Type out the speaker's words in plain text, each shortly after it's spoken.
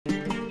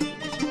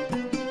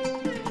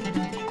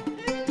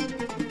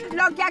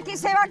lo que aquí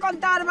se va a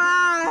contar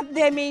va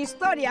de mi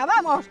historia,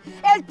 vamos,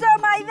 el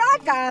toma y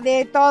daca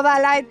de toda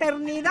la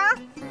eternidad.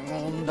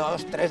 1,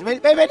 2, 3,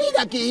 venid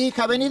aquí,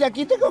 hija, venid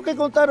aquí, tengo que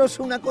contaros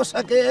una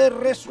cosa que he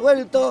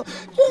resuelto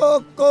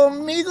yo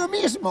conmigo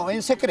mismo,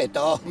 en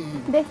secreto.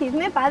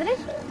 Decidme, padre.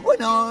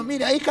 Bueno,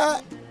 mira,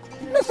 hija,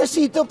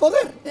 necesito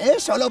poder,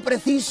 solo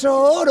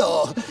preciso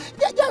oro.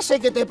 Ya sé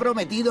que te he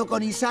prometido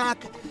con Isaac,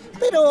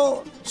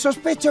 pero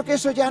sospecho que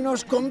eso ya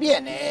nos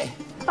conviene.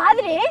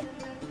 Padre,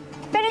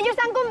 pero ellos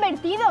se han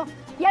convertido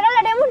y ahora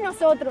lo haremos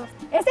nosotros.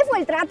 Ese fue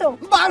el trato.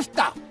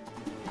 ¡Basta!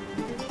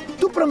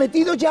 Tu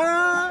prometido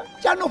ya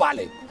no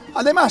vale.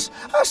 Además,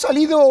 ha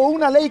salido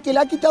una ley que le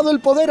ha quitado el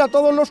poder a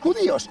todos los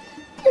judíos.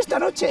 Esta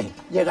noche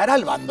llegará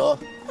el bando.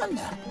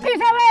 Anda.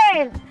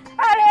 Isabel,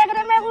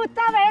 alegre, me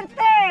gusta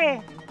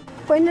verte.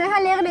 Pues no es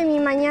alegre mi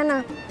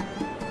mañana.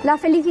 La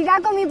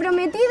felicidad con mi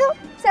prometido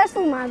se ha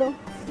esfumado.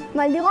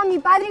 Maldigo a mi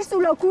padre y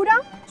su locura.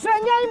 ¡Sueña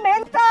e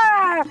inventa!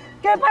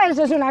 ¡Que para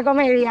eso es una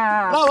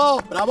comedia!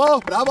 ¡Bravo, bravo,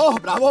 bravo,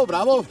 bravo,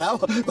 bravo,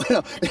 bravo!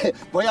 Bueno,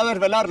 voy a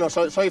desvelarlo,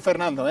 soy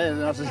Fernando,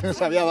 no sé si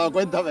se había dado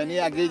cuenta,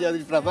 venía aquí yo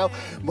disfrazado.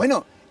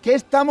 Bueno, ¿qué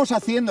estamos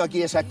haciendo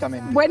aquí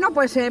exactamente? Bueno,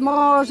 pues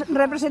hemos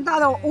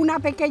representado una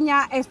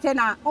pequeña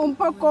escena un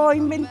poco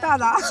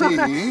inventada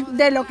 ¿Sí?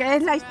 de lo que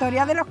es la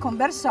historia de los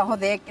conversos, o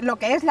de lo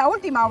que es la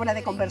última obra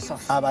de Conversos.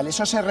 Ah, vale,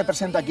 eso se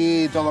representa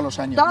aquí todos los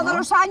años, Todos ¿no?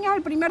 los años,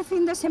 el primer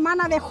fin de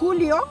semana de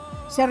julio,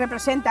 se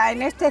representa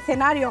en este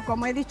escenario,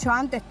 como he dicho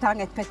antes, tan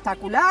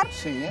espectacular,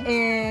 Sí.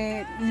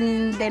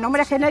 De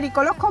nombre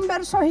genérico Los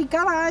Conversos, y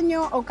cada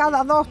año, o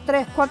cada 2,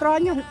 3, 4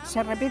 años,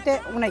 se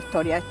repite una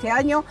historia. Este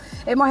año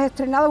hemos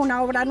estrenado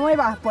una obra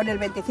nueva por el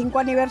 25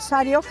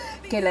 aniversario,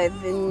 que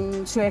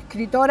su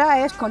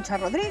escritora es Concha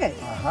Rodríguez.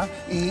 Ajá.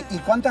 ¿Y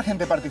cuánta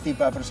gente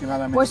participa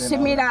aproximadamente? Pues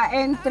mira,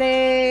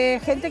 entre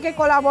gente que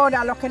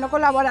colabora, los que no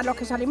colaboran, los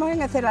que salimos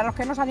en escena, los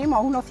que no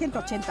salimos, unos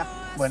 180.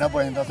 Bueno,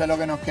 pues entonces lo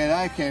que nos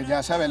queda es que,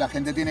 ya sabes, la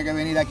gente tiene que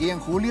venir aquí en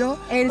julio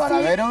para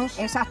veros.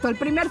 Exacto, el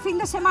primer fin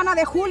de semana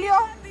de julio,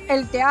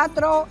 el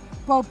Teatro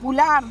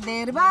Popular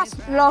de Hervás,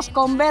 Los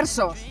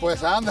Conversos.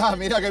 Pues anda,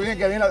 mira qué bien,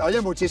 qué bien. Oye,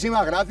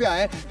 muchísimas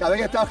gracias, Cada vez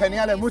que están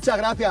geniales, muchas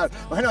gracias.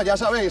 Bueno, ya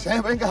sabéis,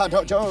 venga,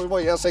 yo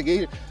voy a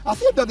seguir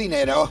haciendo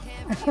dinero.